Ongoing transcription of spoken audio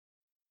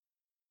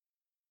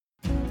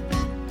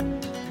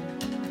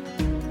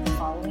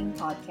following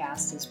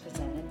podcast is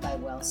presented by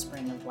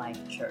Wellspring of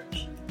Life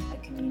Church, a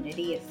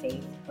community of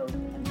faith, hope,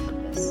 and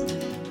purpose.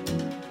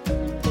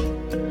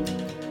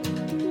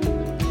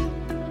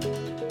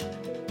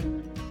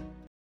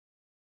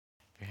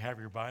 If you have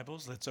your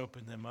Bibles, let's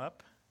open them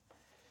up.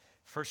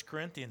 1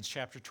 Corinthians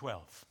chapter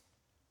 12.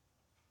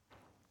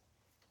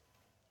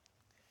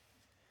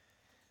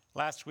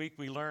 Last week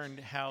we learned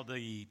how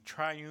the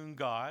triune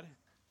God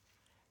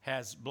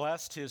has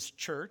blessed his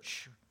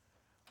church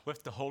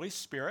with the Holy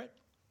Spirit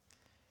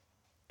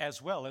as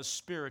well as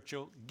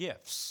spiritual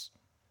gifts.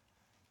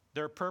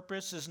 Their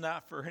purpose is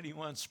not for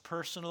anyone's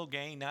personal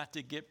gain, not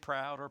to get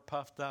proud or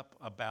puffed up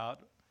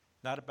about,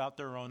 not about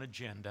their own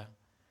agenda.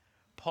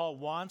 Paul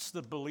wants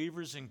the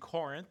believers in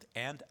Corinth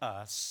and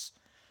us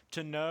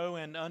to know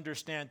and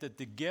understand that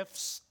the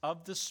gifts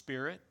of the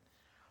Spirit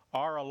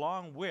are,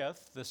 along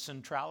with the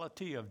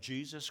centrality of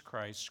Jesus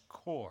Christ,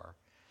 core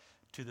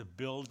to the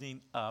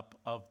building up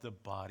of the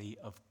body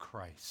of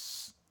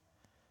Christ.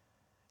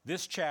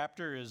 This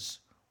chapter is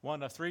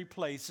one of three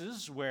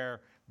places where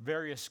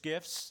various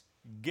gifts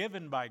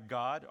given by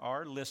God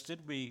are listed.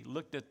 We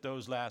looked at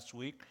those last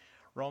week.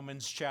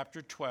 Romans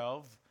chapter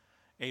 12,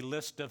 a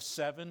list of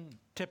 7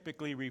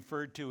 typically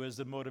referred to as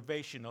the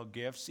motivational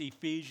gifts.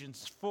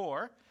 Ephesians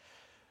 4,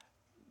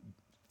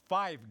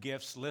 5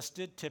 gifts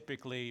listed,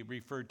 typically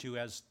referred to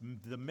as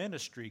the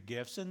ministry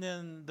gifts. And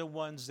then the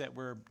ones that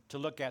we're to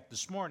look at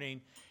this morning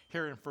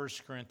here in 1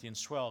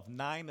 Corinthians 12,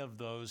 9 of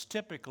those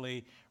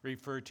typically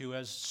referred to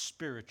as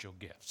spiritual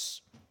gifts.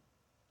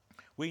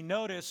 We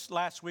noticed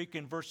last week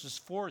in verses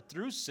 4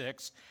 through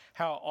 6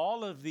 how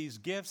all of these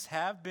gifts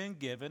have been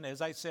given,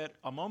 as I said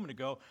a moment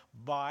ago,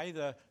 by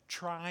the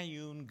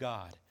triune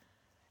God,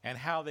 and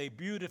how they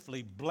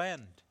beautifully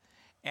blend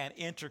and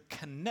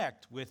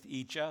interconnect with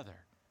each other.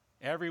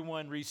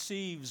 Everyone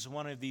receives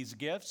one of these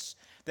gifts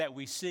that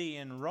we see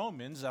in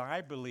Romans.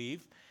 I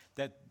believe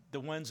that the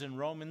ones in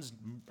Romans,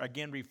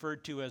 again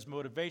referred to as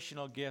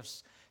motivational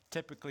gifts,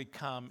 typically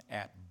come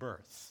at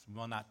birth.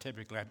 Well, not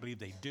typically, I believe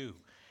they do.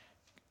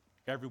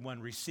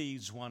 Everyone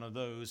receives one of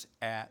those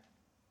at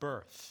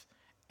birth.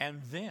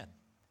 And then,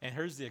 and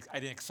here's the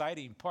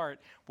exciting part,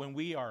 when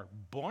we are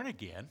born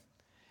again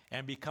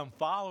and become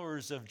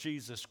followers of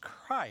Jesus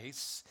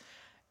Christ,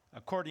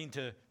 according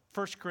to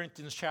 1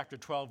 Corinthians chapter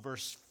 12,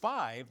 verse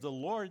 5, the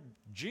Lord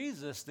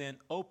Jesus then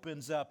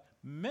opens up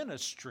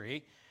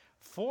ministry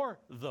for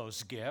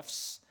those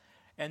gifts.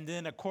 And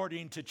then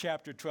according to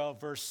chapter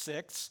 12, verse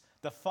 6,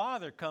 the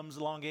Father comes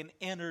along and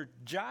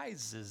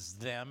energizes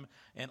them,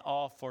 and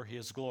all for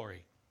his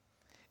glory.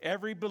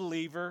 Every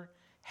believer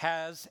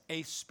has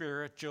a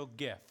spiritual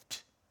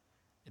gift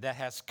that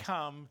has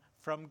come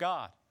from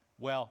God.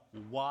 Well,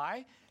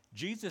 why?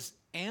 Jesus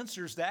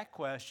answers that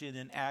question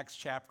in Acts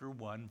chapter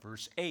 1,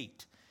 verse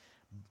 8.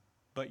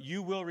 But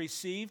you will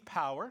receive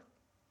power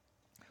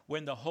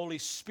when the Holy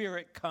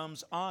Spirit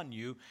comes on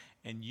you,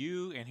 and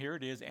here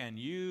it is, and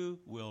you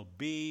will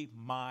be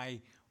my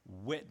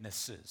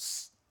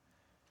witnesses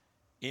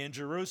in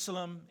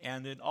Jerusalem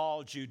and in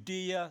all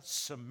Judea,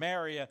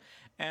 Samaria,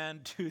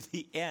 and to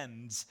the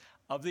ends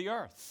of the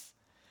earth.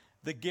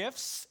 The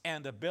gifts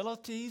and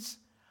abilities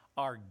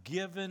are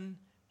given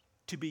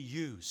to be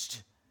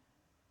used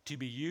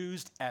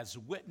as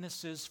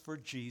witnesses for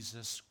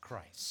Jesus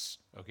Christ,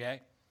 okay?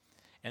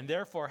 And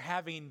therefore,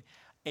 having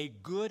a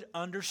good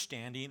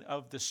understanding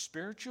of the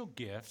spiritual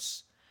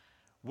gifts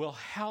will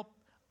help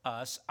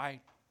us, I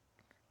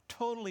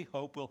totally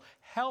hope will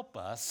help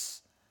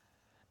us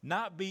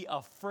not be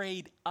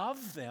afraid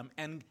of them,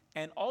 and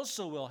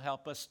also will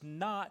help us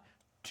not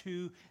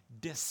to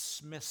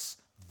dismiss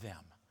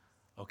them,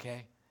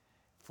 okay,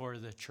 for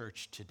the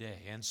church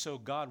today. And so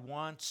God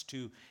wants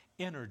to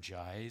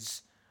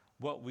energize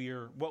what we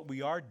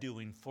are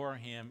doing for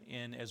him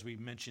in, as we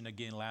mentioned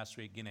again last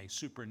week, in a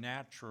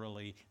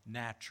supernaturally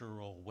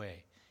natural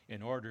way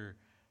in order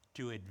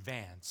to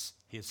advance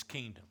his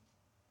kingdom.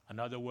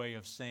 Another way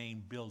of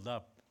saying build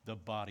up the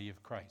body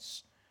of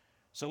Christ.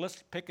 So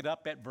let's pick it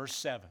up at verse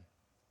 7.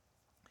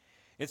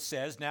 It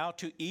says, now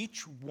to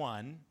each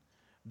one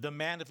the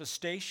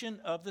manifestation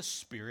of the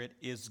Spirit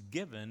is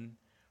given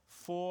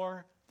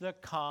for the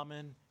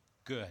common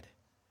good.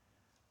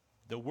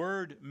 The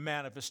word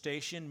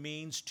manifestation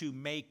means to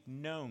make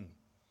known.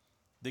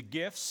 The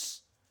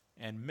gifts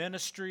and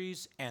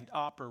ministries and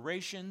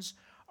operations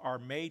are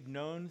made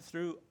known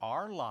through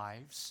our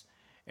lives,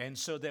 and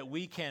so that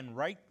we can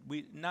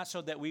not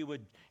so that we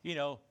would,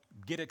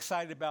 get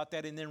excited about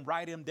that and then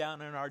write them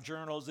down in our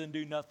journals and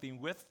do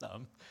nothing with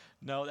them.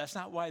 No, that's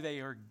not why they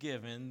are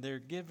given. They're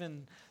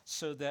given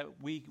so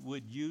that we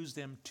would use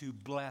them to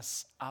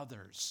bless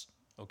others,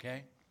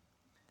 okay?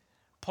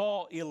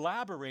 Paul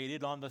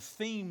elaborated on the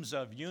themes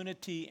of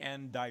unity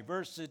and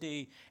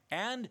diversity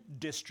and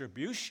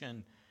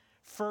distribution,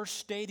 first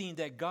stating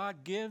that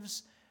God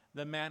gives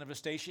a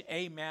manifestation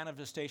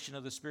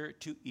of the Spirit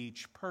to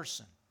each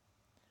person,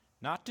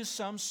 not to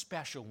some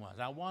special ones.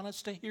 I want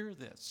us to hear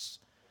this,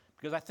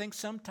 because I think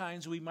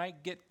sometimes we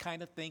might get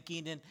kind of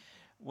thinking,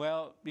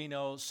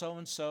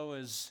 so-and-so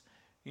is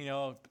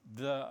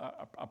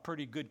a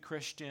pretty good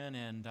Christian,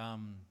 and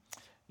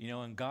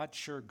and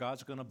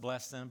God's going to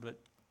bless them, but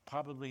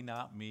probably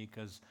not me,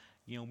 because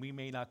we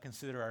may not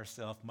consider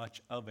ourselves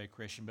much of a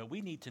Christian. But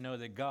we need to know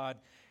that God,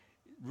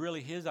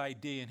 really his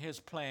idea and his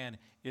plan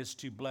is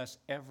to bless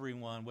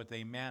everyone with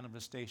a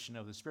manifestation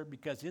of the Spirit,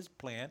 because his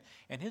plan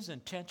and his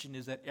intention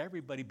is that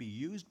everybody be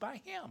used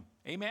by him.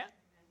 Amen?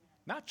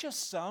 Not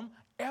just some,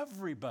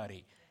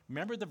 everybody.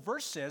 Remember, the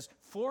verse says,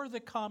 for the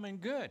common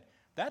good.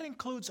 That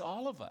includes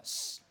all of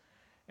us.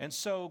 And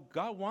so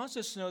God wants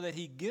us to know that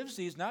he gives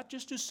these not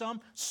just to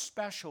some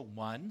special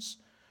ones,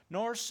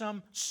 nor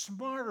some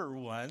smarter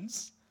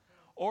ones,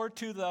 or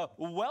to the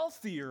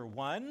wealthier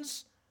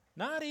ones,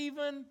 not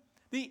even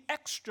the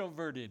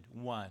extroverted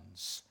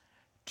ones,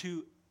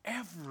 to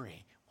everyone.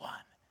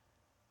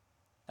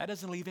 That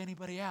doesn't leave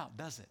anybody out,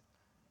 does it?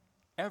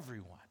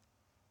 Everyone.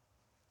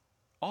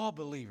 All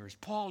believers.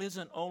 Paul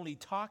isn't only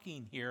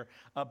talking here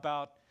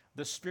about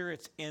the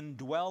Spirit's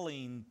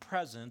indwelling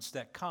presence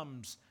that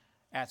comes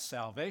at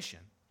salvation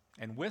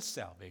and with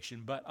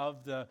salvation, but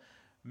of the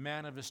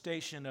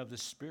manifestation of the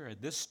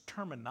Spirit. This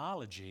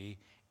terminology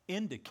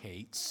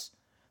indicates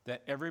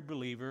that every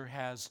believer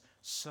has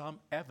some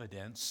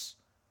evidence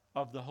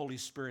of the Holy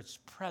Spirit's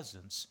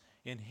presence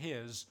in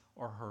his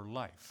or her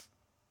life.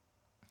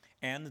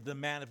 And the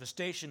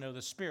manifestation of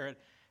the Spirit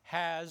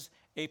has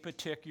a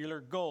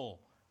particular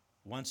goal.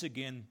 Once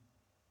again,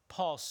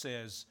 Paul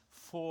says,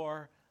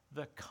 for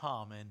the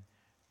common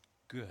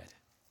good.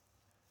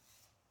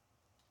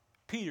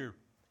 Peter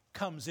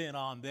comes in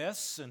on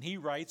this, and he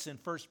writes in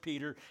 1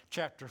 Peter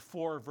chapter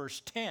 4,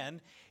 verse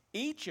 10,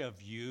 each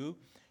of you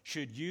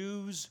should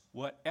use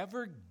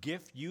whatever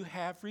gift you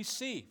have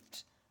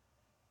received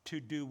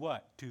to do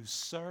what? To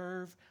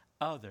serve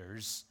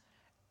others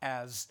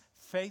as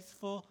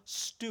faithful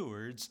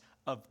stewards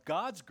of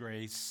God's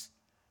grace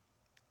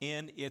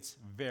in its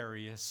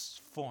various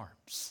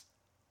forms.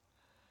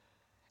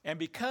 And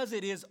because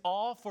it is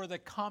all for the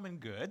common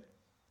good,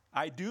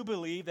 I do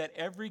believe that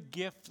every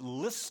gift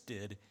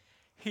listed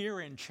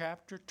here in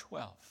chapter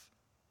 12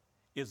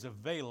 is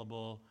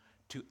available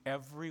to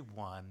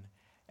everyone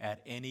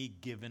at any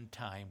given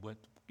time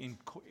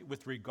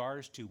with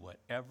regards to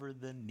whatever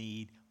the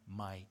need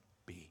might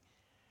be.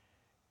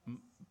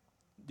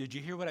 Did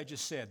you hear what I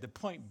just said? The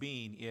point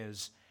being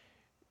is,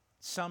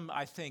 some,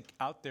 I think,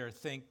 out there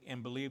think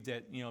and believe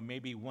that,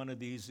 maybe one of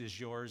these is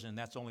yours and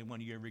that's the only one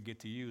you ever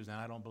get to use. And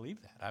I don't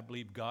believe that. I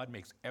believe God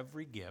makes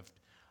every gift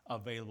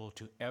available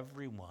to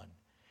everyone.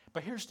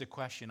 But here's the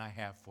question I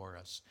have for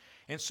us.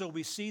 And so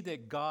we see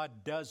that God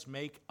does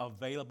make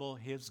available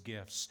his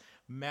gifts,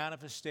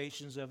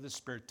 manifestations of the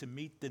Spirit, to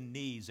meet the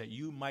needs that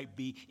you might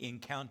be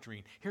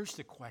encountering. Here's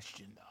the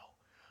question, though.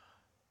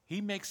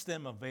 He makes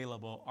them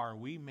available. Are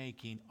we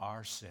making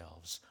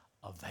ourselves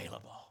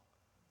available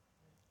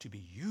to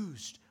be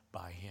used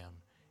by him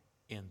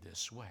in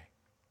this way?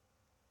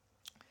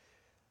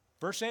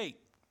 Verse 8,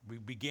 we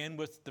begin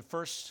with the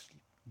first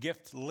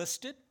gift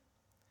listed.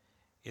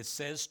 It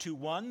says, to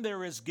one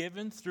there is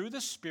given through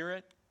the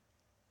Spirit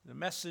the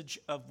message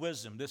of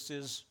wisdom. This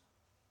is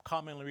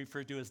commonly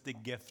referred to as the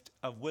gift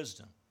of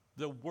wisdom,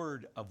 the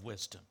word of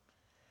wisdom.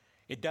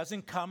 It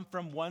doesn't come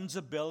from one's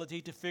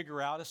ability to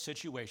figure out a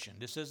situation.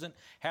 This doesn't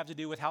have to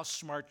do with how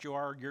smart you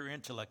are or your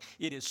intellect.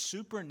 It is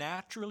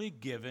supernaturally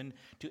given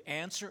to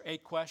answer a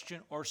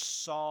question or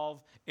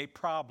solve a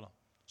problem,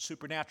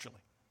 supernaturally.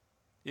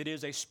 It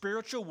is a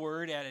spiritual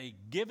word at a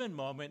given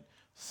moment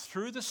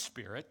through the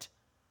Spirit,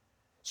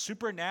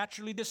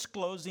 supernaturally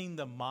disclosing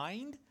the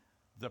mind,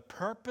 the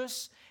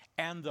purpose,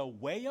 and the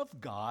way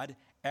of God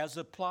as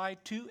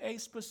applied to a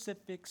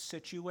specific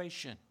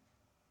situation.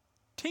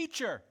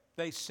 Teacher,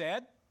 they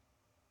said,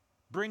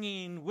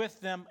 bringing with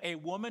them a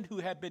woman who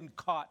had been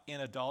caught in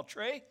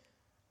adultery.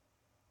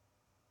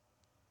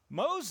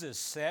 Moses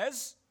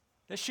says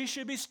that she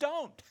should be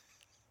stoned.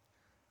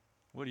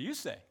 What do you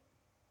say?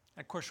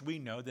 Of course, we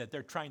know that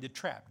they're trying to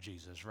trap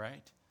Jesus,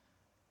 right?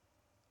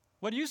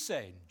 What do you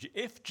say?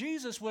 If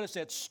Jesus would have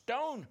said,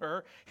 stone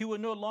her, he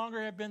would no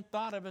longer have been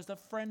thought of as the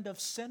friend of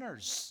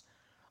sinners.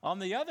 On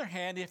the other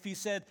hand, if he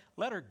said,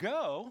 let her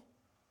go,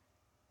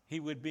 he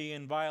would be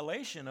in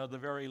violation of the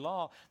very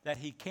law that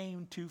he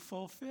came to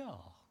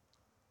fulfill.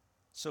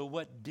 So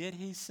what did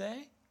he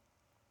say?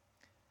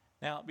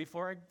 Now,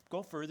 before I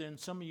go further, and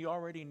some of you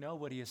already know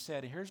what he has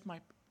said, here's my,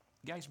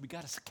 guys, we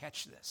got to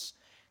catch this.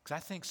 Because I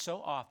think so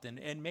often,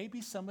 and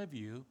maybe some of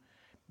you,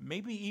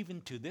 maybe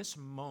even to this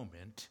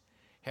moment,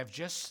 have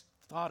just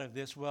thought of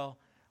this, well,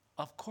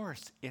 of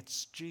course,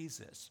 it's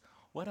Jesus.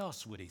 What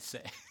else would he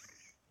say?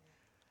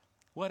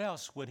 What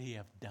else would he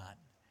have done?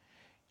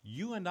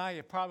 You and I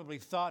have probably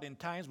thought in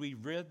times we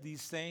read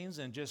these things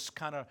and just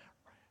kind of,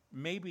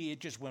 maybe it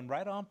just went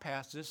right on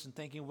past us and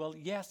thinking, well,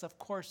 yes, of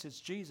course it's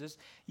Jesus.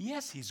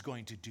 Yes, he's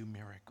going to do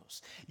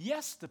miracles.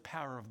 Yes, the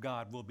power of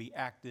God will be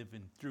active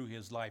and through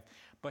his life.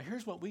 But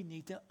here's what we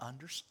need to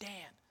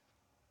understand.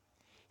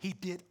 He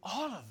did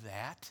all of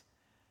that,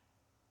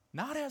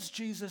 not as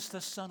Jesus,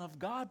 the Son of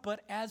God,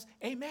 but as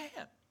a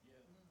man.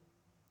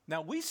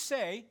 Now we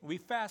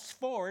fast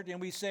forward and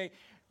we say,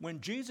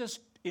 when Jesus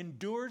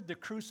endured the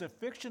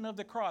crucifixion of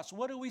the cross,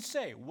 what do we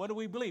say? What do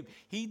we believe?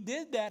 He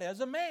did that as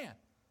a man,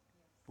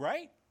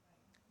 right?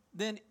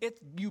 Then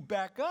you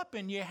back up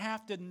and you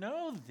have to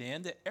know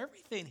then that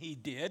everything he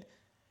did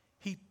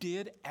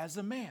as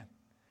a man.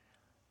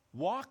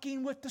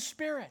 Walking with the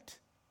Spirit.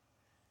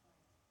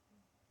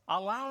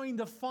 Allowing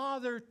the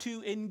Father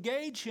to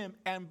engage him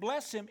and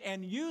bless him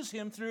and use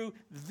him through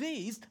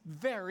these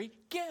very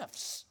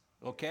gifts.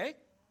 Okay?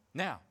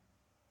 Now,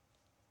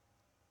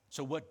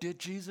 so what did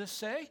Jesus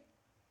say?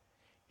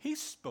 He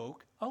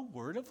spoke a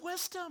word of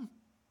wisdom.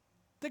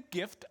 The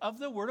gift of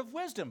the word of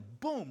wisdom.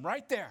 Boom,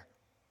 right there.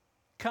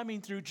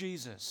 Coming through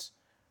Jesus.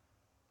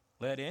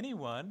 Let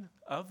anyone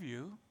of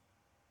you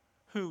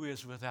who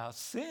is without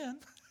sin,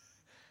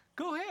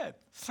 go ahead,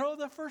 throw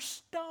the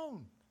first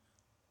stone.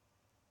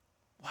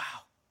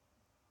 Wow.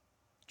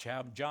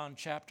 John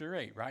chapter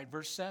 8, right?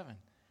 Verse 7.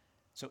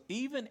 So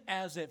even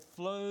as it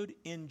flowed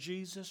in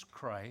Jesus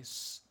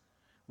Christ,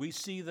 we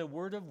see the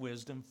word of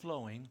wisdom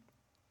flowing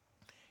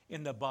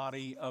in the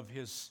body of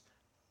his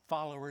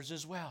followers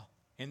as well,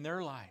 in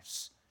their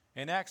lives.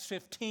 In Acts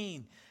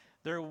 15,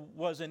 there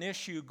was an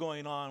issue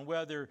going on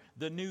whether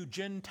the new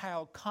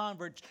Gentile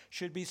converts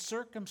should be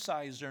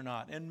circumcised or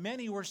not. And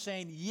many were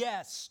saying,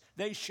 yes,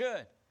 they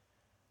should.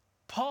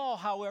 Paul,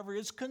 however,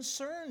 is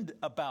concerned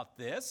about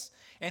this.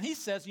 And he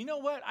says, you know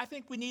what? I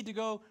think we need to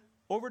go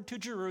over to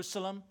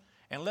Jerusalem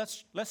and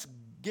let's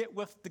get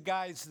with the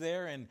guys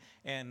there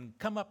and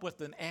come up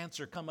with an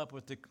answer, come up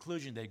with the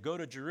conclusion. They go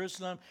to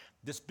Jerusalem.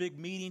 This big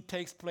meeting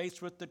takes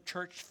place with the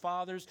church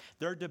fathers.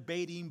 They're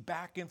debating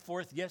back and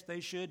forth. Yes,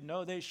 they should.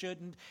 No, they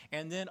shouldn't.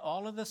 And then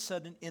all of a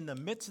sudden, in the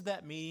midst of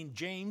that meeting,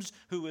 James,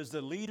 who is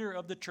the leader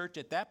of the church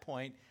at that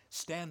point,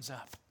 stands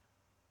up.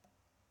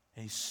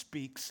 And he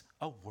speaks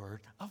a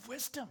word of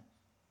wisdom.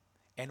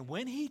 And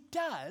when he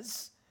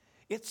does,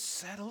 it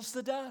settles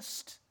the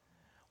dust.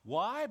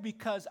 Why?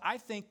 Because I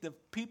think the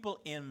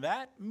people in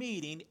that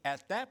meeting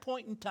at that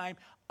point in time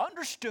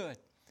understood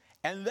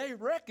and they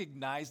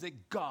recognized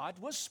that God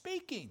was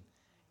speaking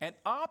and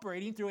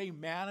operating through a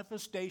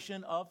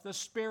manifestation of the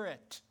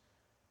Spirit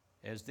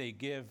as they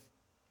give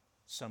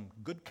some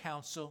good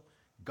counsel,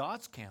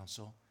 God's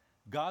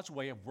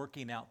way of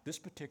working out this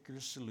particular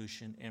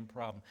solution and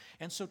problem.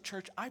 And so,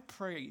 church, I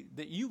pray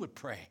that you would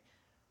pray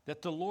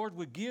that the Lord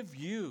would give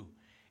you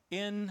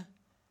in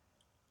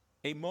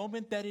a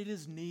moment that it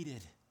is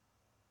needed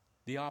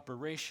the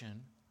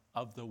operation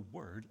of the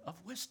word of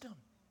wisdom,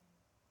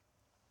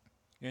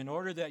 in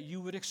order that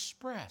you would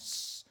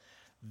express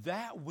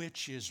that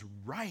which is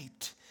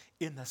right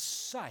in the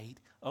sight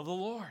of the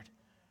Lord,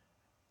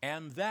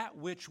 and that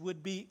which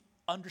would be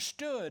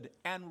understood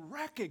and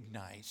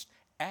recognized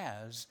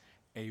as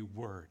a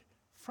word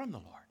from the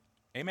Lord.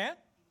 Amen?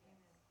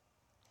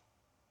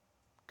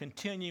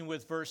 Continuing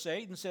with verse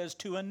 8, and says,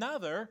 to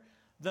another,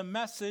 the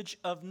message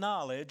of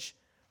knowledge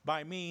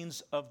by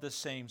means of the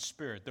same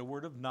Spirit. The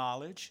word of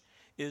knowledge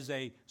is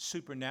a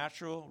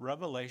supernatural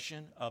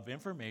revelation of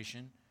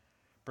information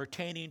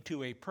pertaining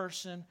to a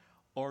person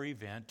or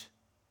event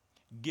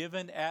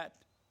given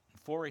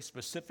for a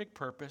specific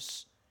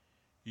purpose,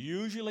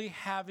 usually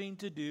having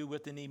to do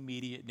with an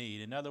immediate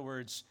need. In other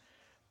words,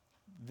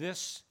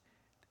 this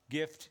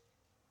gift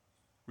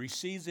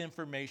receives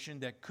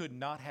information that could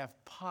not have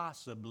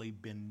possibly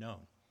been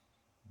known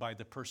by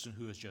the person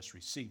who has just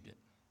received it.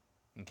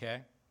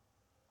 Okay?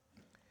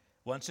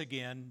 Once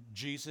again,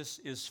 Jesus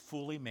is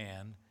fully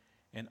man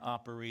and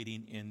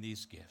operating in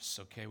these gifts.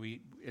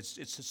 Okay,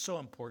 it's so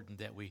important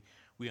that we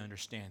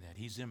understand that.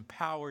 He's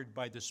empowered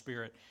by the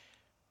Spirit.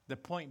 The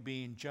point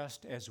being,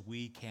 just as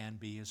we can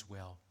be as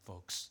well,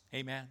 folks.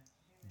 Amen?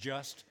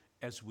 Just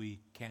as we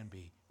can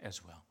be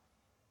as well.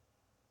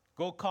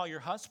 Go call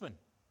your husband,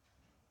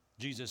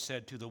 Jesus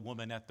said to the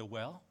woman at the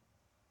well.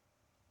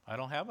 I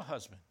don't have a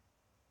husband,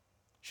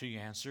 she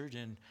answered,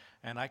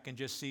 and I can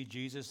just see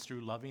Jesus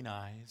through loving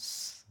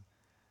eyes.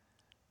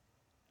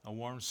 A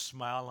warm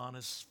smile on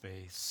his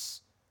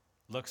face,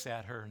 looks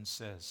at her and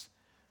says,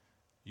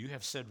 you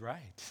have said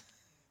right.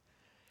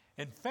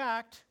 In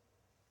fact,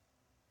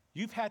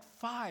 you've had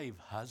 5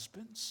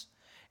 husbands,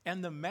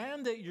 and the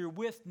man that you're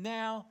with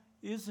now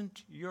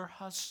isn't your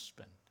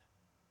husband.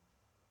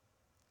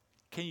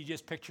 Can you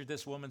just picture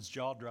this woman's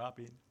jaw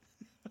dropping?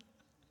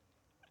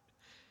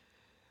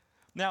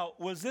 Now,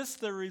 was this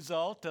the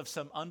result of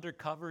some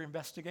undercover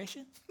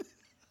investigation?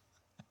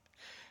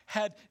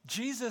 Had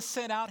Jesus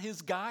sent out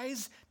his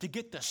guys to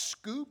get the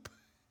scoop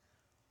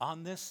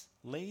on this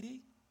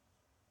lady?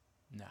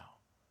 No,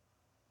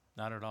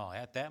 not at all.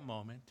 At that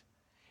moment,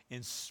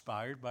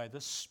 inspired by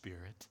the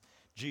Spirit,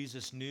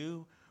 Jesus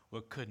knew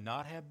what could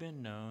not have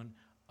been known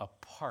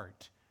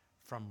apart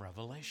from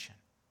revelation.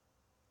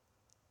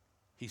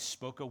 He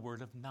spoke a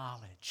word of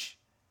knowledge.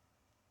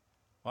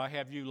 Why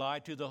have you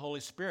lied to the Holy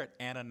Spirit?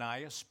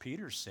 Ananias,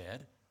 Peter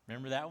said.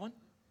 Remember that one?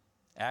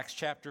 Acts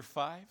chapter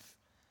 5.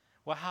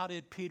 Well, how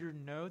did Peter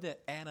know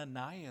that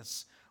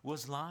Ananias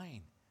was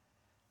lying?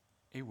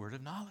 A word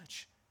of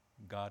knowledge.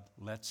 God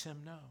lets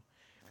him know.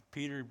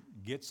 Peter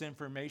gets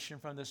information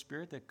from the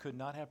Spirit that could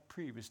not have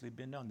previously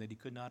been known, that he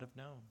could not have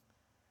known.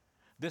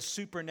 The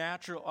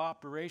supernatural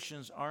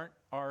operations aren't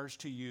ours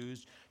to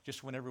use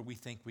just whenever we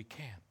think we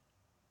can,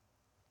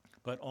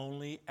 but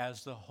only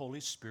as the Holy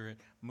Spirit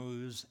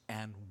moves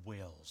and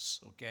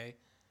wills, okay?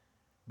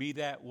 Be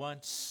that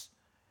once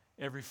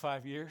every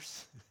 5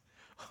 years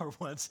or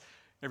once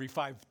every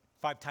five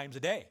times a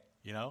day,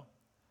 you know?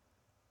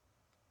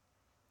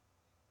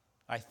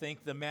 I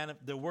think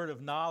the word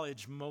of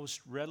knowledge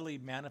most readily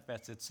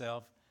manifests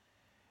itself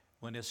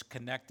when it's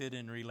connected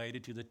and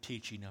related to the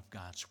teaching of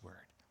God's word.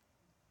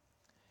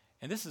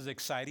 And this is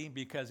exciting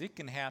because it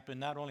can happen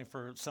not only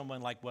for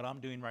someone like what I'm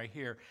doing right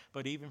here,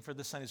 but even for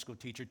the Sunday school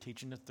teacher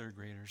teaching the third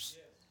graders.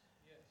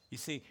 Yes. You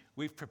see,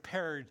 we've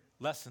prepared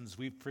lessons,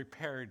 we've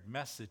prepared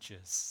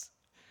messages.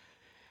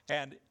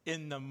 And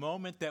in the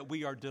moment that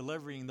we are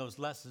delivering those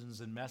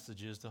lessons and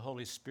messages, the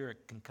Holy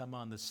Spirit can come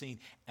on the scene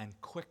and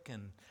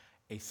quicken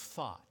a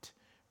thought,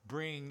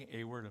 bring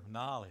a word of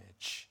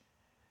knowledge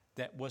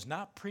that was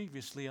not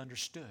previously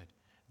understood,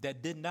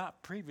 that did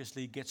not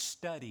previously get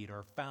studied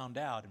or found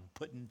out and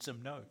put in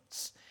some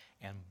notes.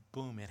 And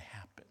boom, it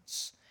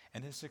happens.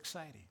 And it's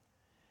exciting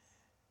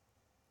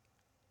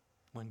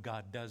when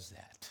God does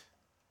that.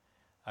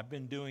 I've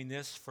been doing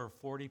this for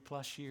 40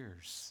 plus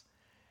years.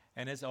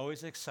 And it's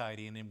always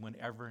exciting, and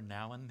whenever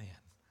now and then.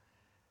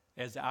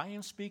 As I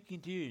am speaking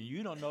to you,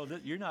 you don't know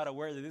that, you're not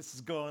aware that this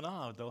is going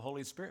on. The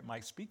Holy Spirit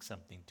might speak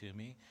something to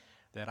me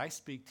that I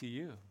speak to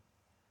you.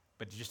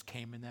 But it just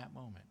came in that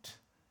moment.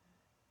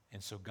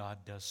 And so God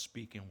does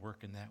speak and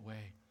work in that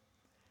way.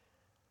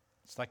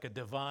 It's like a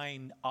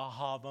divine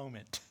aha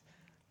moment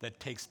that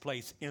takes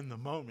place in the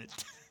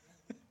moment.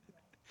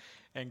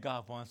 And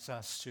God wants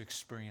us to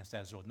experience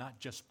that as well. Not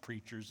just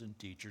preachers and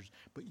teachers,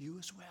 but you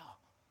as well.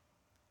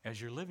 As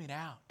you're living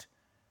out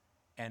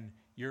and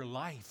your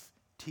life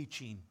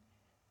teaching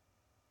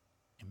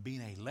and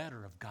being a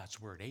letter of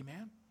God's word.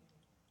 Amen?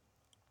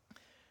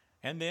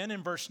 And then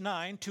in verse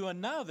 9, to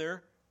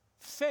another,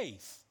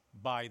 faith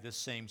by the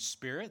same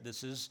Spirit.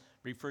 This is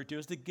referred to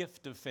as the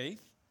gift of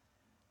faith.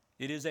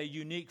 It is a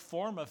unique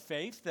form of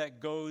faith that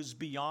goes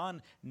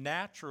beyond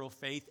natural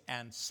faith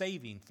and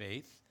saving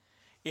faith.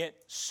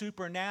 It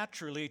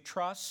supernaturally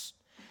trusts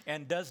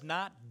and does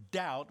not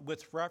doubt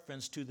with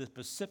reference to the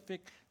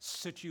specific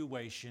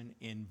situation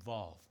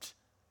involved.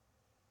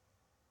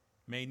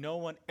 May no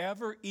one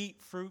ever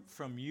eat fruit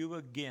from you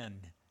again,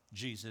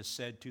 Jesus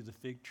said to the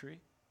fig tree.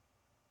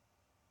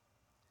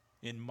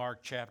 In Mark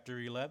chapter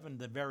 11,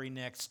 the very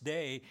next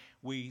day,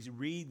 we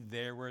read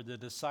there where the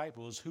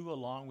disciples who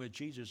along with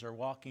Jesus are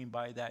walking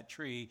by that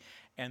tree,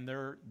 and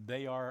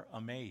they are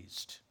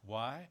amazed.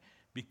 Why?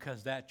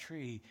 Because that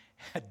tree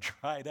had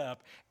dried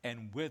up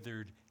and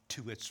withered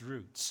to its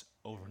roots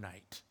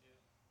overnight.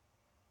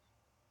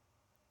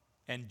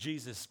 And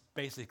Jesus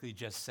basically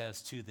just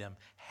says to them,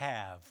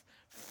 have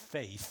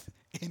faith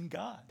in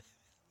God.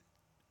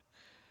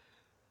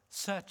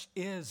 Such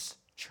is,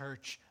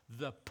 church,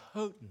 the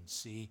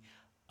potency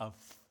of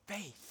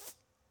faith.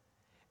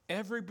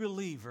 Every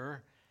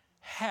believer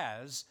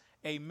has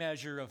a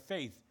measure of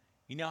faith.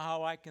 You know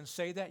how I can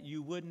say that?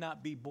 You would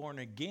not be born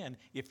again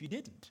if you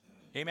didn't.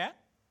 Amen?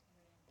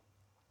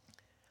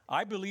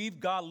 I believe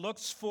God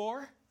looks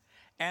for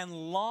and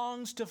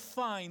longs to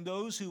find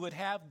those who would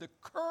have the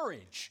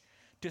courage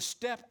to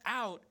step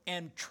out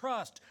and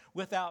trust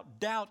without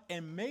doubt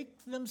and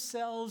make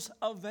themselves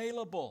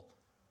available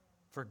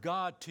for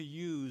God to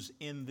use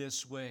in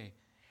this way.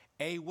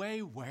 A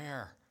way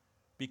where,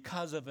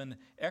 because of an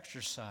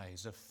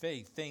exercise of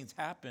faith, things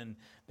happen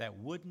that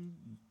wouldn't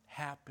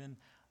happen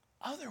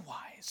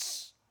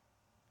otherwise.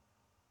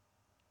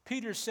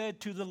 Peter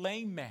said to the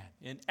lame man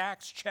in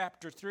Acts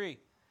chapter 3,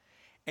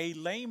 a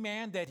lame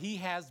man that he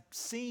has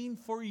seen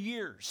for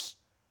years.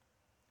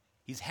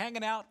 He's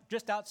hanging out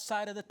just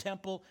outside of the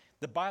temple.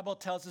 The Bible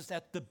tells us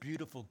at the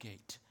beautiful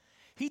gate.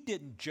 He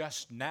didn't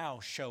just now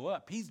show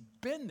up. He's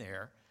been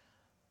there.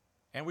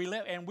 And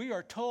we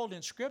are told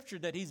in Scripture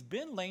that he's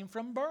been lame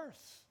from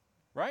birth,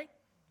 right?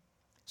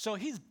 So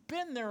he's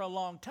been there a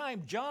long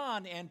time.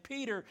 John and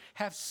Peter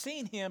have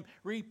seen him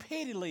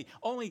repeatedly.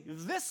 Only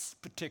this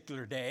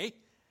particular day,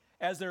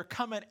 as they're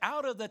coming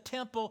out of the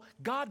temple,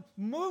 God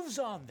moves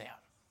on them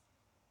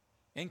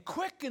and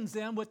quickens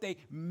them with a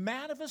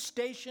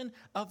manifestation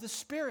of the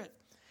Spirit.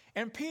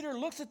 And Peter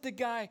looks at the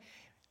guy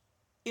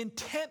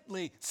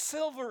intently.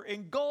 Silver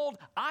and gold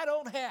I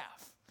don't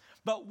have.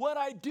 But what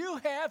I do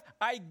have,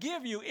 I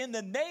give you. In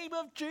the name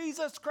of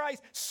Jesus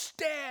Christ,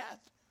 stand,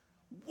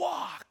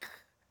 walk.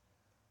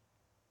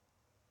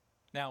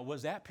 Now,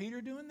 was that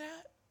Peter doing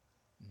that?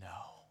 No.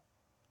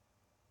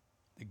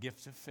 The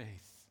gift of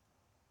faith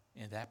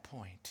at that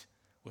point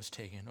was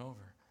taken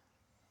over.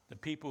 The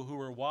people who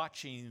were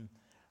watching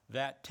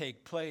that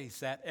take place,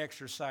 that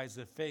exercise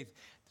of faith,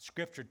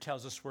 Scripture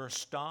tells us were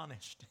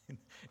astonished.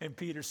 And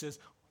Peter says,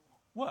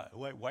 what?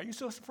 Why are you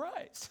so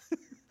surprised?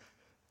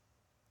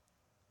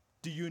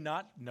 Do you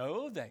not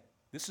know that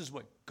this is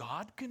what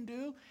God can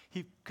do?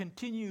 He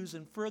continues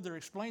and further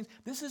explains,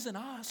 this isn't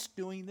us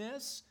doing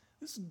this.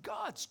 This is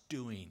God's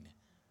doing.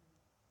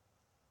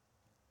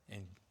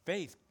 And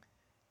faith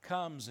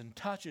comes and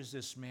touches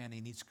this man,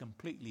 and he's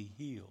completely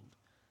healed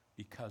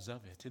because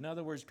of it. In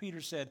other words,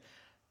 Peter said,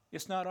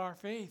 it's not our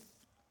faith.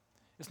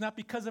 It's not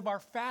because of our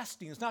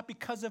fasting. It's not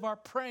because of our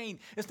praying.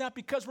 It's not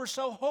because we're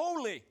so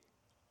holy.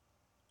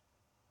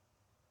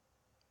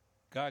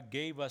 God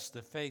gave us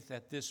the faith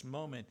at this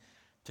moment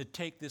to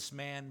take this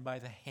man by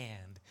the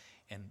hand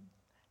and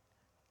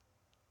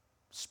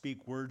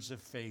speak words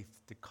of faith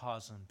to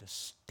cause him to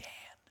stand.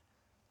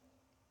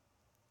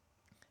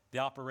 The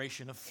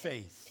operation of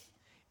faith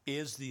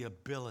is the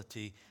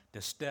ability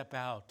to step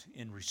out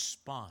in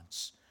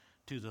response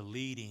to the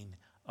leading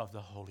of the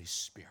Holy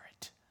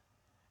Spirit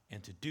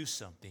and to do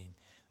something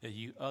that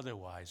you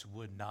otherwise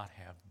would not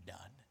have done.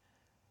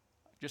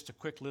 Just a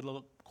quick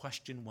little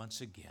question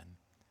once again.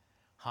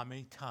 How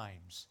many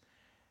times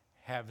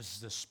has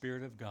the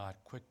Spirit of God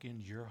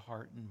quickened your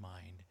heart and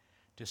mind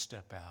to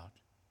step out?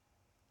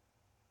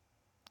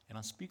 And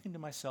I'm speaking to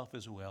myself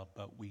as well,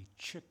 but we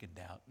chickened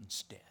out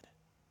instead.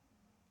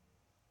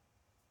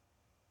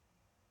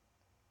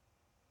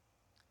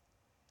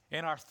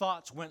 And our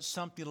thoughts went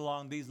something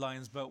along these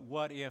lines, but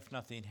what if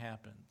nothing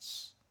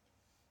happens?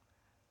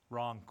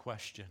 Wrong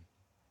question.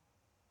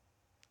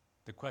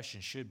 The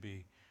question should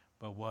be,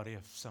 but what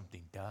if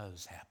something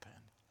does happen?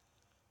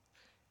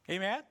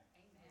 Amen? Amen.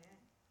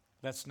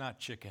 Let's not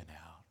chicken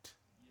out.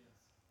 Yes.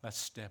 Let's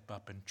step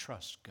up and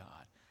trust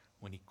God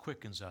when He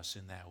quickens us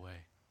in that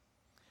way.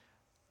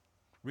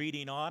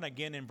 Reading on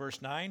again in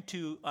verse 9,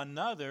 to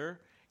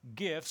another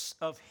gifts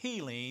of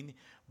healing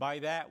by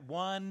that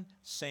one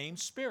same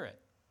Spirit.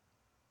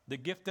 The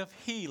gift of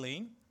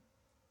healing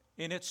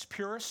in its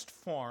purest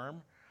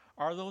form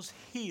are those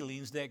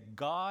healings that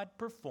God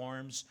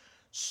performs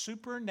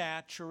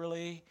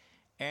supernaturally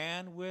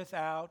and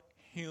without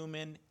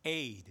human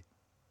aid.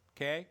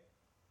 Okay?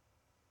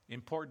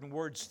 Important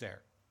words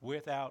there.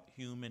 Without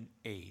human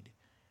aid.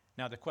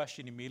 Now the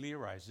question immediately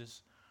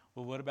arises,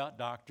 well, what about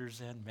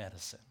doctors and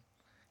medicine?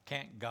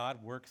 Can't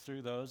God work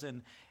through those?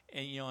 And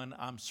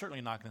I'm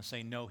certainly not going to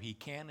say no, He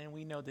can, and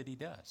we know that He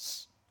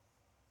does.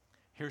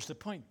 Here's the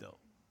point, though.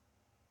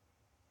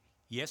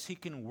 Yes, He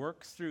can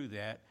work through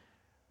that,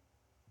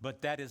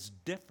 but that is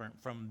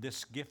different from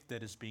this gift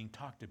that is being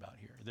talked about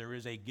here. There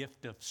is a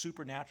gift of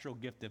supernatural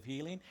gift of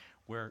healing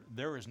where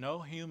there is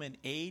no human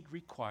aid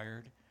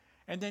required.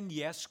 And then,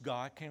 yes,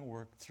 God can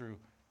work through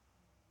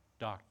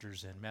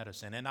doctors and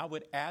medicine. And I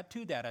would add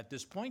to that at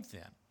this point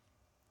then,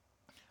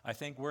 I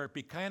think where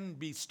it can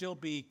still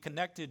be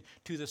connected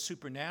to the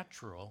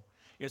supernatural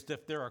is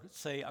if there are,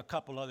 say, a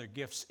couple other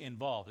gifts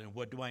involved. And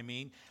what do I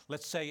mean?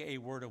 Let's say a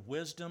word of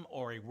wisdom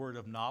or a word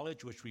of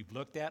knowledge, which we've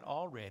looked at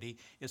already,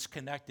 is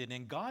connected.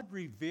 And God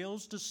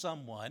reveals to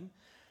someone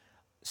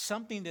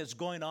something that's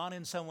going on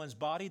in someone's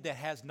body that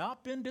has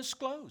not been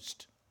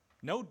disclosed.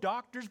 No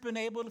doctor's been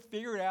able to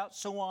figure it out,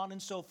 so on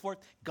and so forth.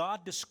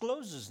 God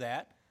discloses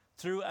that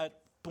through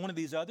one of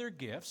these other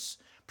gifts,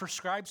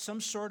 prescribes some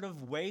sort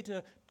of way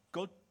to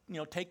go,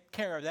 take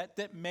care of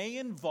that may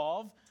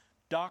involve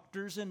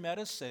doctors and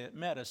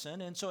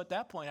medicine. And so at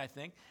that point, I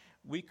think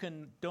we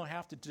don't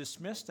have to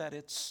dismiss that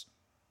it's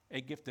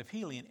a gift of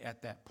healing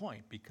at that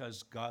point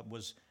because God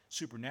was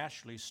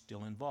supernaturally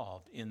still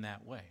involved in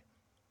that way.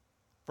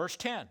 Verse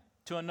 10,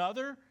 to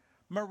another,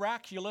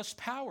 miraculous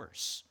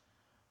powers.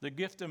 The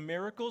gift of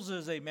miracles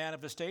is a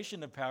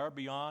manifestation of power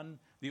beyond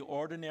the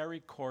ordinary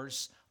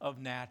course of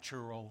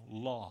natural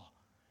law.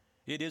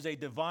 It is a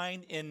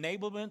divine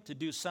enablement to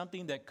do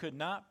something that could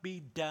not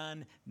be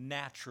done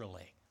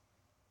naturally.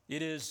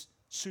 It is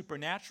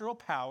supernatural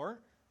power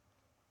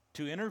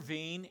to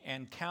intervene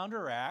and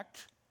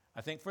counteract,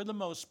 I think for the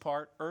most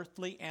part,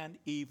 earthly and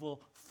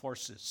evil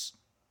forces.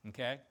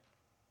 Okay?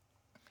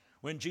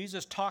 When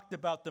Jesus talked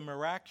about the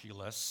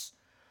miraculous,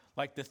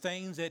 like the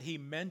things that He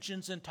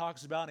mentions and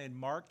talks about in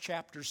Mark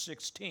chapter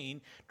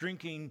 16,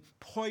 drinking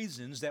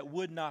poisons that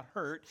would not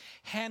hurt,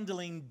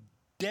 handling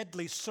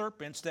deadly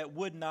serpents that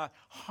would not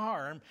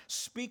harm,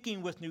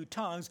 speaking with new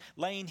tongues,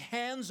 laying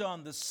hands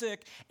on the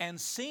sick, and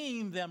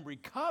seeing them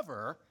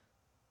recover,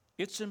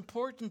 it's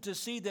important to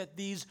see that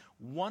these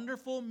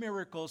wonderful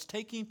miracles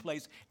taking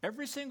place,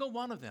 every single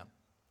one of them,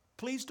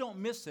 please don't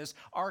miss this,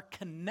 are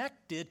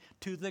connected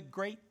to the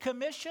Great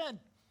Commission.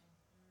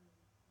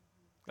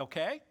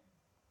 Okay?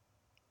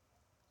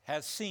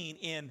 As seen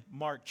in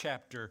Mark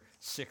chapter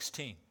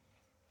 16.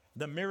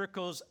 The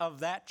miracles of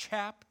that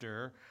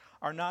chapter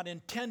are not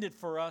intended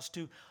for us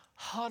to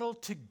huddle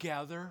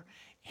together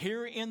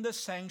here in the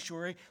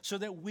sanctuary so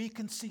that we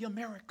can see a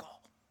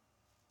miracle.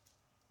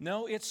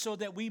 No, it's so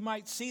that we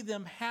might see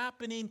them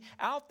happening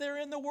out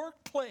there in the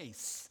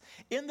workplace,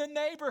 in the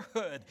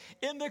neighborhood,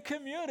 in the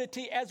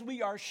community as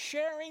we are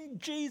sharing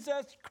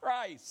Jesus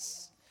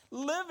Christ,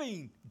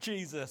 living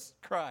Jesus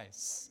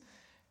Christ.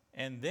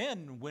 And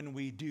then when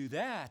we do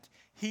that,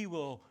 He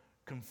will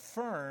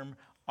confirm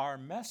our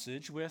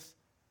message with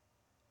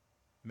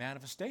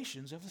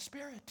manifestations of the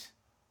Spirit.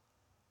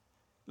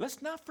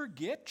 Let's not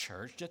forget,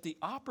 church, that the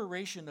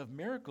operation of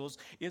miracles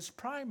is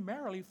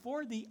primarily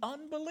for the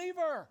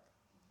unbeliever.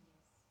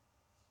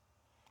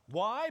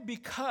 Why?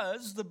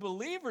 Because the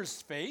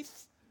believer's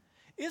faith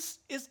is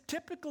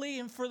typically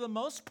and for the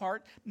most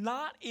part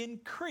not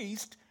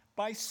increased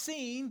by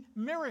seeing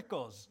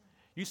miracles.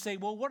 You say,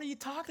 well, what are you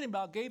talking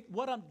about, Dave?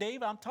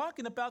 Dave, I'm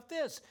talking about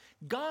this.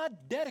 God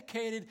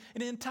dedicated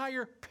an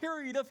entire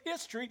period of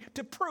history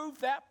to prove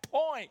that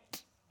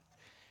point.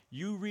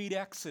 You read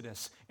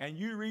Exodus and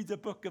you read the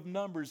book of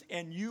Numbers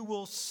and you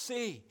will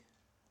see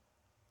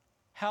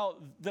how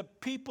the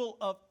people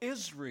of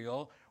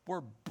Israel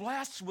were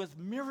blessed with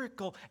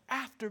miracle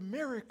after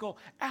miracle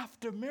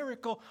after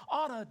miracle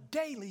on a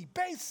daily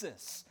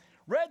basis.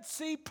 Red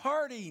Sea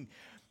parting,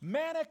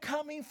 manna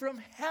coming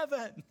from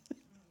heaven.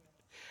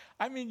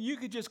 I mean, you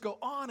could just go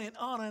on and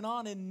on and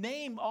on and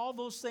name all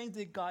those things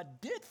that God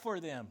did for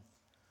them.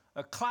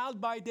 A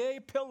cloud by day,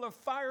 pillar of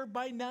fire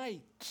by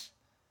night.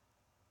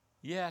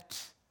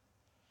 Yet,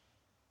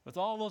 with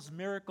all those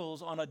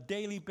miracles on a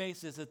daily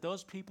basis that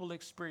those people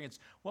experienced,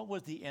 what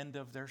was the end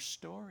of their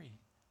story?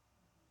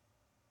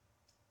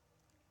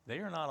 They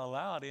are not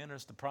allowed to enter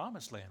the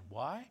promised land.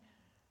 Why?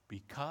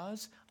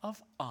 Because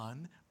of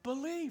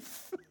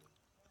unbelief.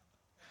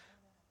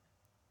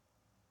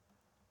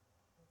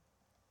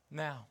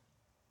 Now,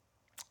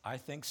 I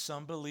think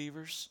some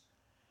believers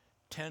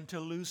tend to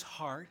lose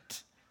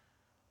heart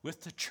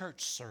with the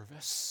church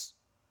service,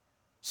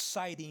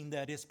 citing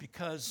that it's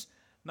because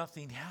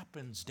nothing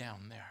happens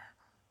down there.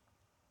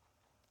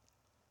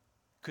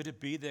 Could it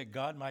be that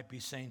God might be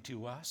saying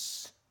to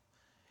us,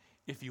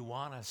 if you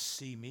want to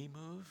see me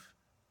move,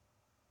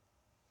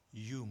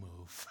 you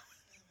move.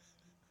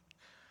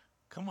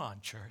 Come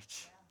on,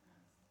 church.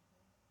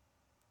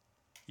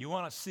 You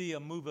want to see a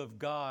move of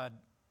God,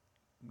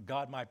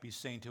 God might be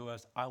saying to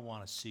us, I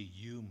want to see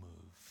you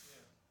move.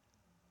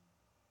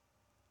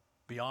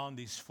 Beyond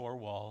these four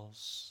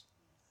walls,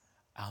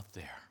 out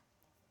there,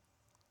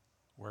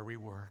 where we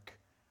work,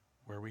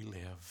 where we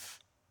live,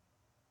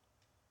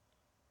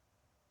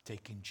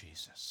 taking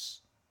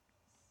Jesus.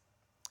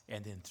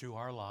 And then through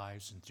our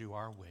lives and through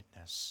our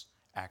witness,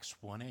 Acts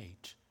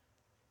 1:8,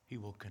 he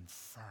will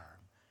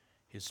confirm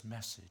his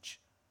message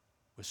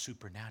with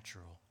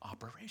supernatural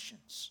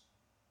operations.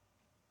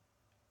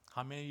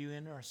 How many of you are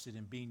interested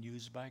in being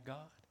used by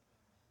God?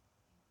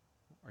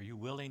 Are you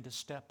willing to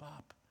step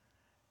up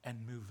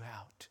and move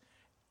out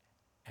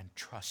and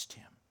trust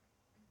him?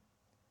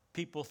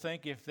 People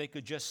think if they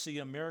could just see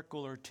a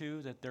miracle or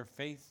two that their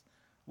faith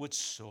would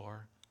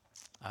soar.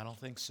 I don't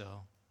think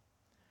so.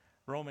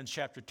 Romans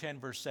chapter 10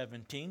 verse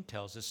 17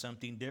 tells us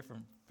something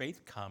different.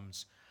 Faith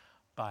comes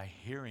by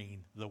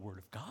hearing the word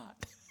of God.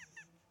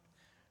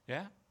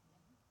 Yeah?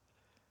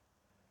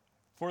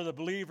 For the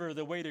believer,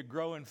 the way to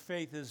grow in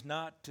faith is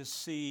not to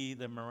see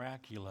the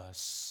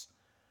miraculous,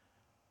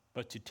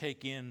 but to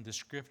take in the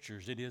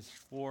scriptures. It is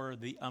for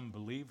the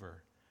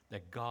unbeliever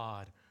that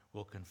God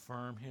will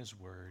confirm his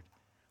word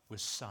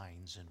with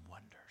signs and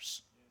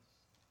wonders.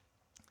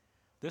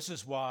 This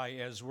is why,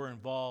 as we're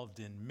involved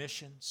in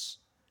missions,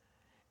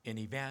 in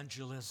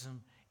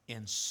evangelism,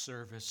 in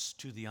service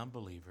to the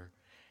unbeliever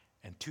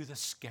and to the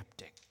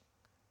skeptic,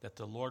 that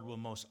the Lord will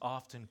most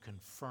often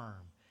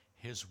confirm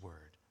his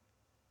word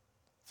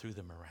through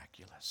the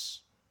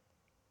miraculous.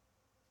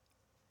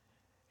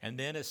 And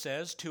then it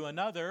says, to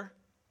another,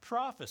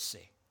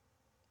 prophecy.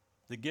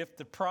 The gift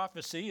of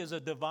prophecy is a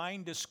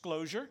divine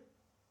disclosure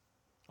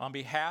on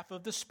behalf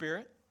of the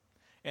Spirit,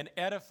 an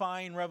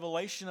edifying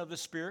revelation of the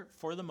Spirit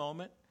for the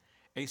moment,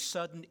 a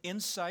sudden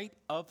insight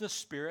of the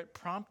Spirit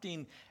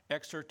prompting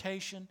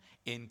exhortation,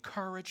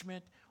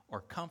 encouragement,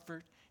 or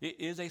comfort. It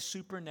is a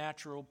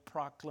supernatural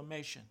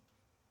proclamation.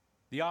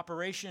 The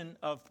operation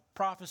of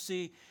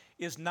prophecy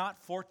is not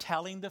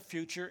foretelling the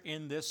future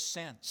in this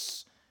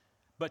sense,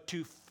 but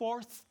to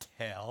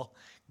foretell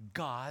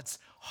God's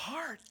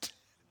heart.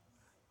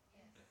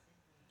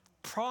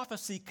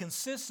 Prophecy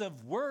consists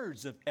of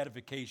words of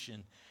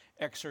edification,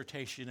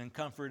 exhortation, and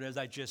comfort, as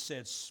I just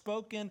said,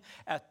 spoken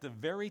at the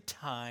very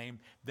time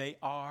they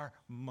are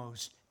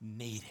most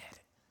needed.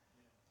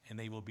 And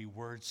they will be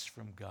words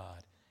from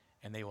God,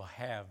 and they will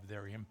have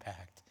their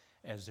impact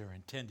as they're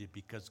intended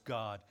because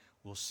God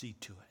will see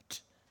to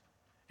it.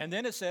 And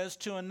then it says,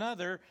 to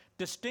another,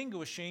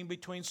 distinguishing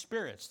between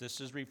spirits. This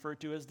is referred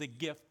to as the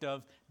gift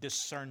of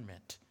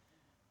discernment.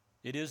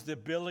 It is the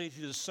ability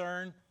to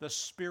discern the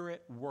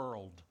spirit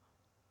world,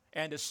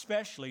 and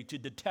especially to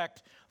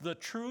detect the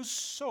true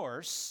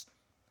source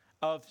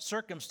of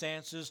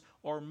circumstances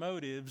or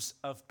motives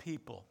of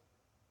people.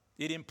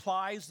 It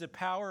implies the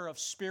power of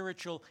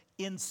spiritual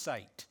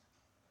insight,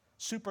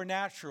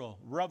 supernatural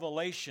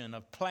revelation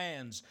of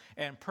plans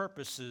and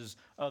purposes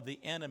of the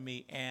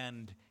enemy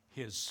and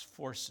his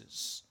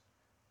forces.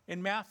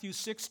 In Matthew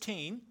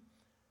 16,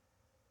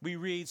 we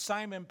read,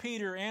 Simon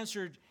Peter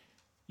answered,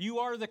 you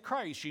are the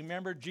Christ. You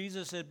remember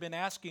Jesus had been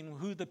asking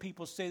who the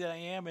people say that I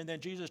am, and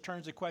then Jesus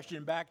turns the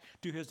question back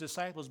to his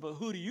disciples, but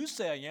who do you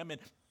say I am? And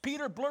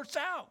Peter blurts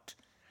out,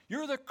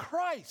 you're the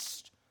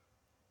Christ,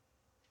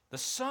 the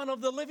Son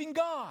of the living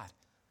God.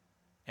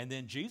 And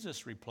then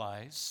Jesus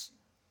replies,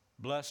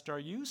 blessed are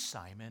you,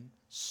 Simon,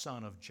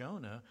 son of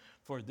Jonah,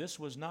 For this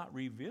was not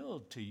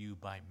revealed to you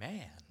by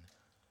man,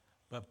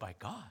 but by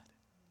God.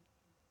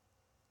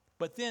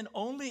 But then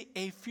only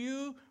a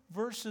few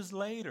verses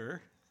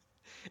later,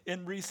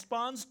 in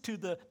response to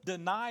the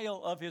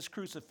denial of his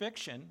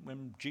crucifixion,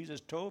 when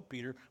Jesus told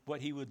Peter what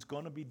he was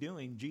going to be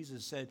doing,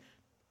 Jesus said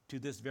to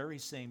this very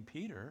same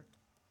Peter,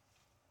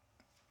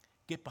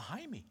 "Get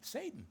behind me,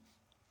 Satan."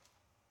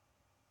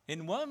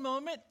 In one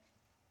moment,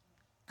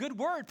 good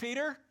word,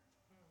 Peter.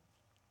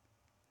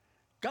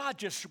 God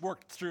just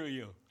worked through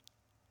you.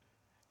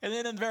 And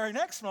then in the very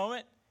next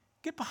moment,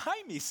 get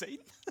behind me,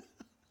 Satan.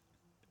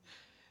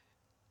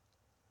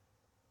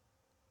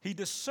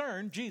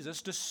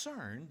 Jesus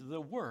discerned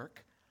the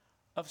work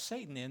of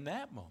Satan in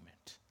that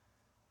moment.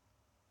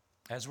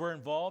 As we're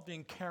involved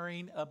in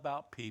caring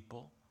about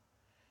people,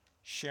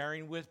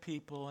 sharing with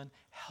people, and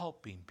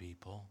helping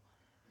people,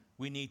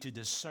 we need to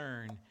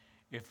discern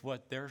if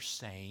what they're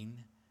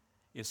saying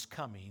is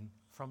coming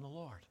from the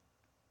Lord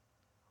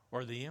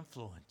or the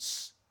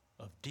influence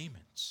of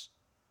demons.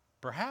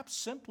 Perhaps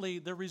simply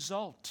the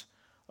result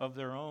of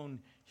their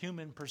own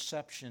human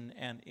perception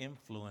and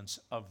influence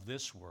of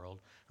this world,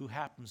 who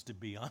happens to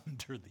be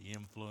under the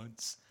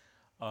influence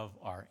of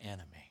our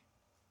enemy.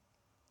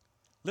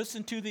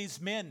 Listen to these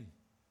men.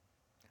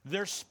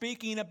 They're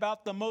speaking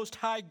about the Most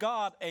High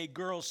God, a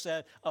girl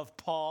said of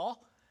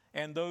Paul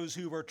and those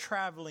who were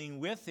traveling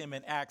with him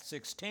in Acts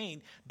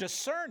 16,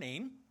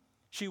 discerning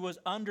she was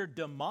under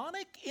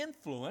demonic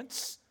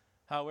influence.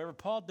 However,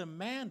 Paul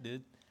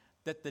demanded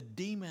that the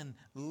demon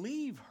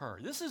leave her.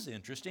 This is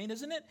interesting,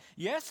 isn't it?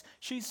 Yes,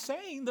 she's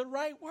saying the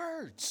right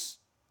words.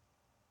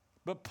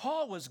 But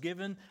Paul was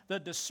given the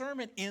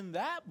discernment in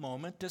that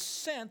moment to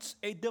sense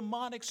a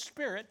demonic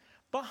spirit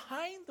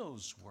behind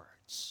those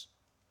words.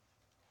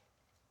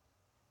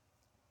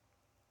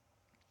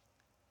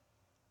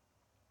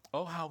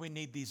 Oh, how we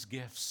need these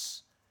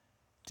gifts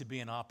to be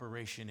in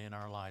operation in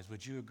our lives.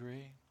 Would you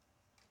agree?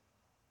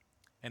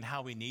 And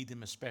how we need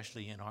them,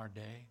 especially in our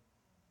day.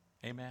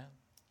 Amen.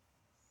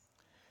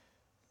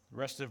 The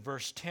rest of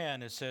verse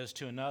 10, it says,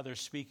 to another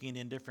speaking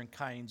in different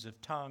kinds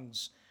of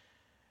tongues,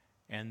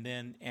 and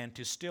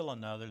to still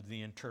another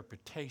the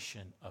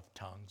interpretation of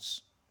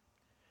tongues.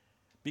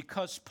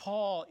 Because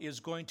Paul is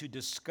going to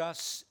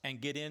discuss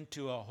and get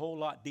into a whole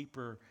lot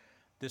deeper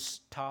this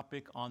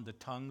topic on the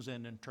tongues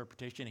and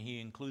interpretation. He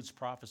includes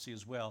prophecy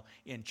as well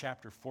in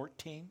chapter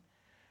 14.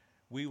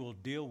 We will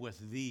deal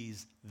with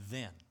these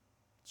then.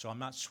 So I'm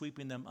not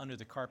sweeping them under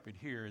the carpet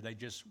here.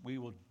 We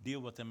will deal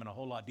with them in a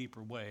whole lot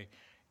deeper way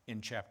in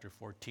chapter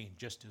 14,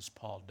 just as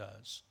Paul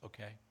does,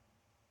 okay?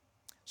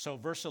 So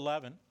verse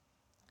 11,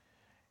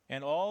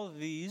 and all of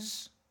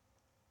these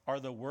are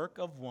the work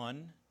of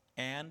one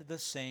and the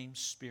same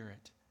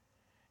Spirit,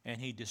 and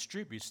he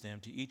distributes them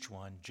to each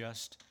one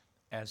just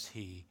as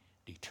he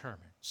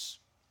determines.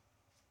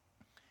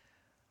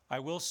 I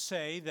will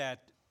say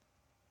that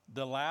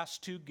the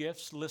last two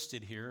gifts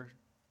listed here,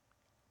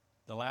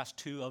 the last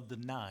two of the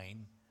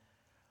 9,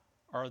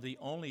 are the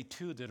only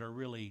two that are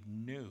really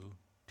new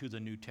to the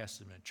New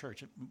Testament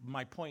church.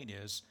 My point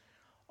is,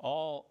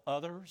 all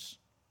others,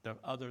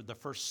 the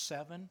first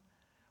 7,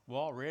 were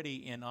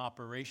already in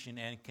operation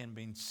and can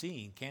be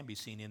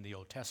seen in the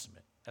Old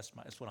Testament. That's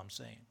what I'm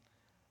saying.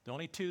 The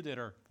only two that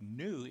are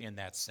new in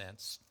that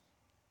sense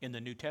in the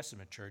New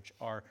Testament church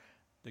are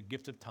the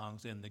gift of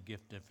tongues and the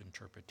gift of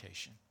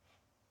interpretation.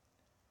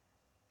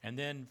 And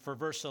then for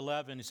verse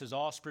 11, it says,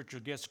 all spiritual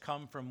gifts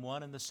come from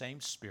one and the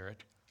same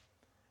Spirit.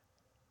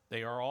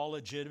 They are all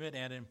legitimate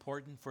and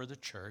important for the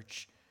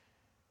church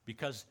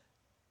because,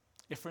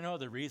 if for no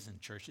other reason,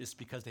 church, it's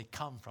because they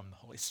come from the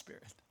Holy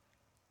Spirit.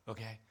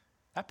 Okay?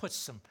 That puts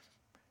some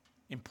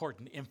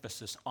important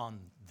emphasis on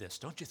this,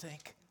 don't you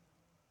think?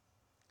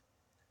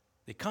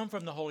 They come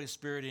from the Holy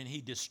Spirit, and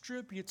he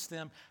distributes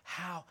them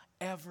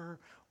however,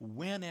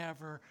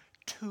 whenever,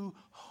 to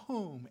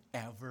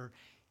whomever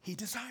he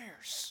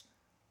desires.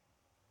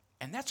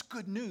 And that's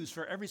good news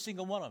for every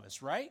single one of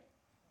us, right?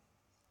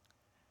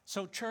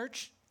 So,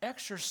 church,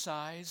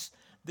 exercise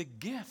the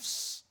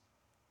gifts,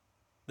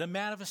 the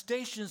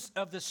manifestations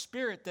of the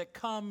Spirit that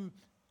come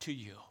to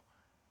you.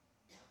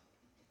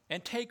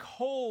 And take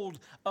hold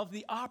of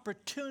the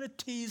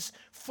opportunities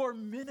for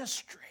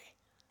ministry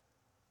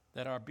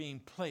that are being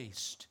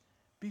placed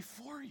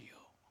before you.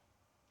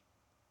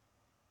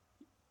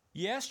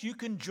 Yes, you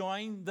can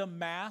join the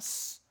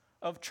mass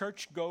of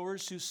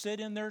churchgoers who sit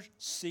in their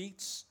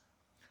seats,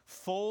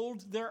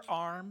 fold their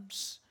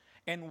arms,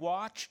 and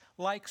watch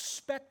like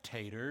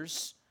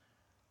spectators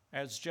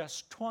as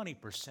just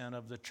 20%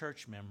 of the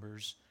church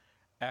members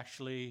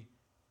actually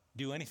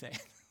do anything.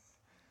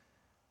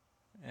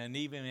 And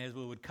even as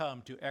we would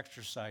come to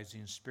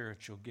exercising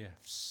spiritual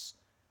gifts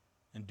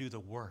and do the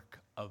work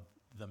of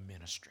the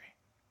ministry.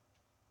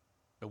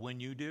 But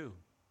when you do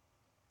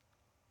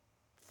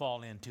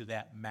fall into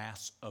that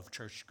mass of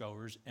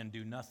churchgoers and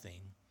do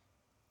nothing,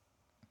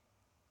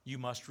 you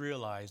must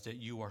realize that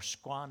you are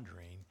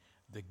squandering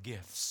the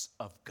gifts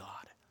of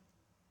God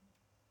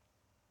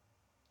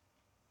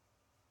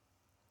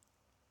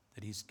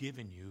that he's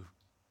given you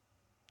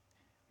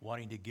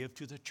wanting to give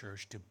to the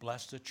church, to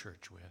bless the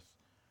church with,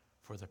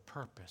 for the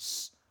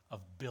purpose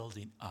of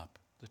building up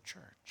the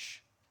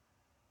church.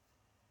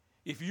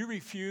 If you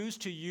refuse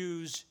to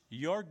use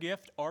your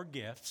gift or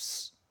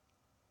gifts,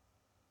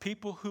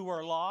 people who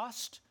are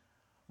lost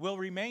will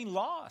remain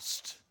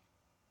lost.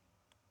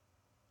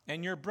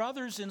 And your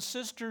brothers and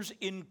sisters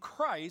in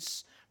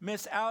Christ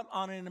miss out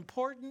on an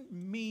important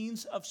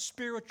means of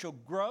spiritual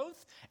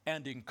growth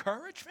and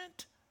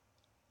encouragement,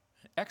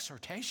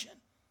 exhortation,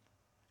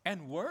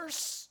 and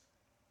worse,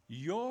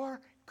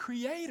 your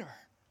Creator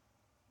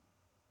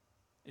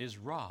is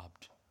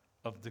robbed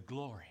of the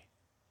glory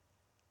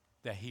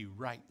that He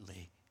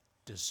rightly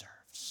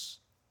deserves.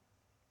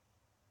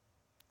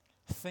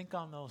 Think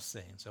on those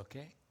things,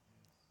 okay?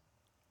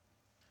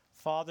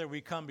 Father,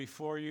 we come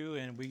before you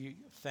and we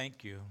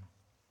thank you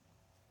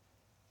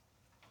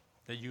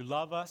that you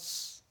love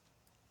us,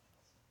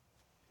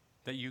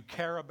 that you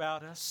care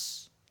about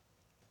us,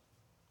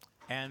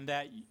 and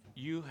that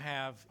you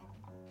have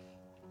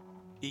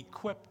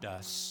equipped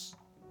us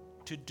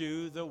to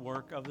do the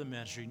work of the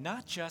ministry.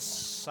 Not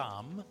just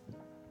some,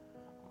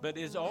 but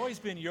it has always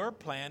been your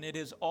plan. It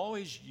has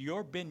always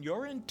been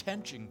your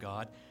intention,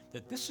 God,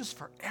 that this is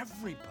for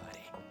everybody.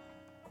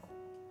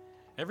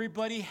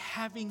 Everybody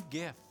having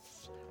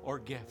gifts or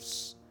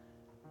gifts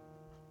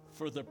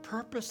for the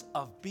purpose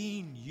of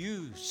being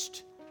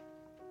used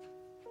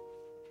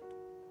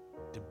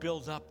to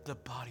build up the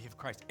body of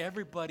Christ.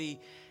 Everybody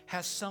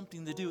has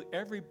something to do.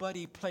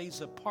 Everybody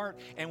plays a part.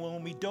 And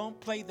when we don't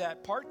play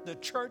that part, the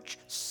church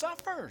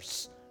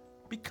suffers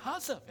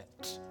because of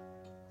it.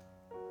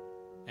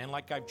 And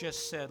like I've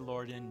just said,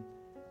 Lord, and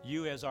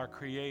you as our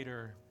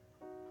Creator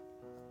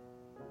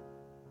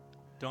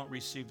don't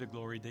receive the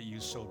glory that you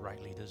so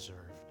rightly deserve.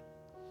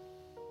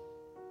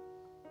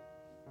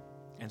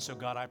 And so,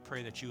 God, I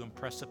pray that you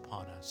impress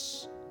upon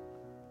us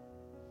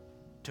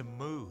to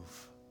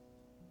move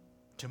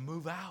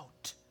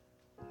out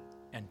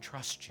and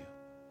trust you,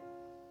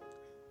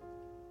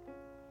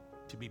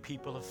 to be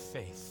people of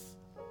faith,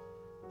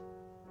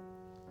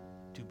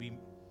 to be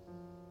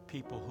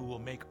people who will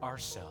make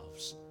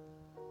ourselves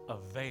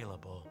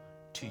available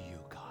to you,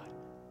 God.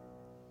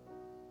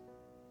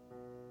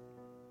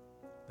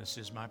 This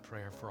is my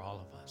prayer for all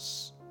of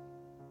us.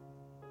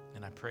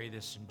 And I pray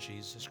this in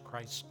Jesus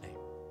Christ's name.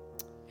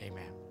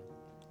 Amen.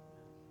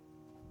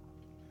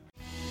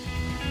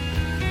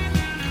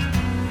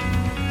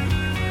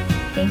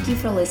 Thank you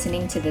for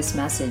listening to this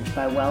message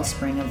by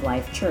Wellspring of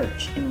Life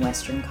Church in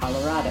Western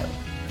Colorado.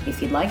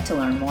 If you'd like to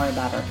learn more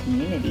about our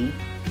community,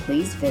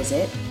 please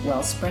visit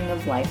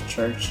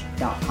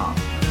wellspringoflifechurch.com.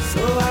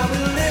 So I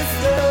will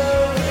lift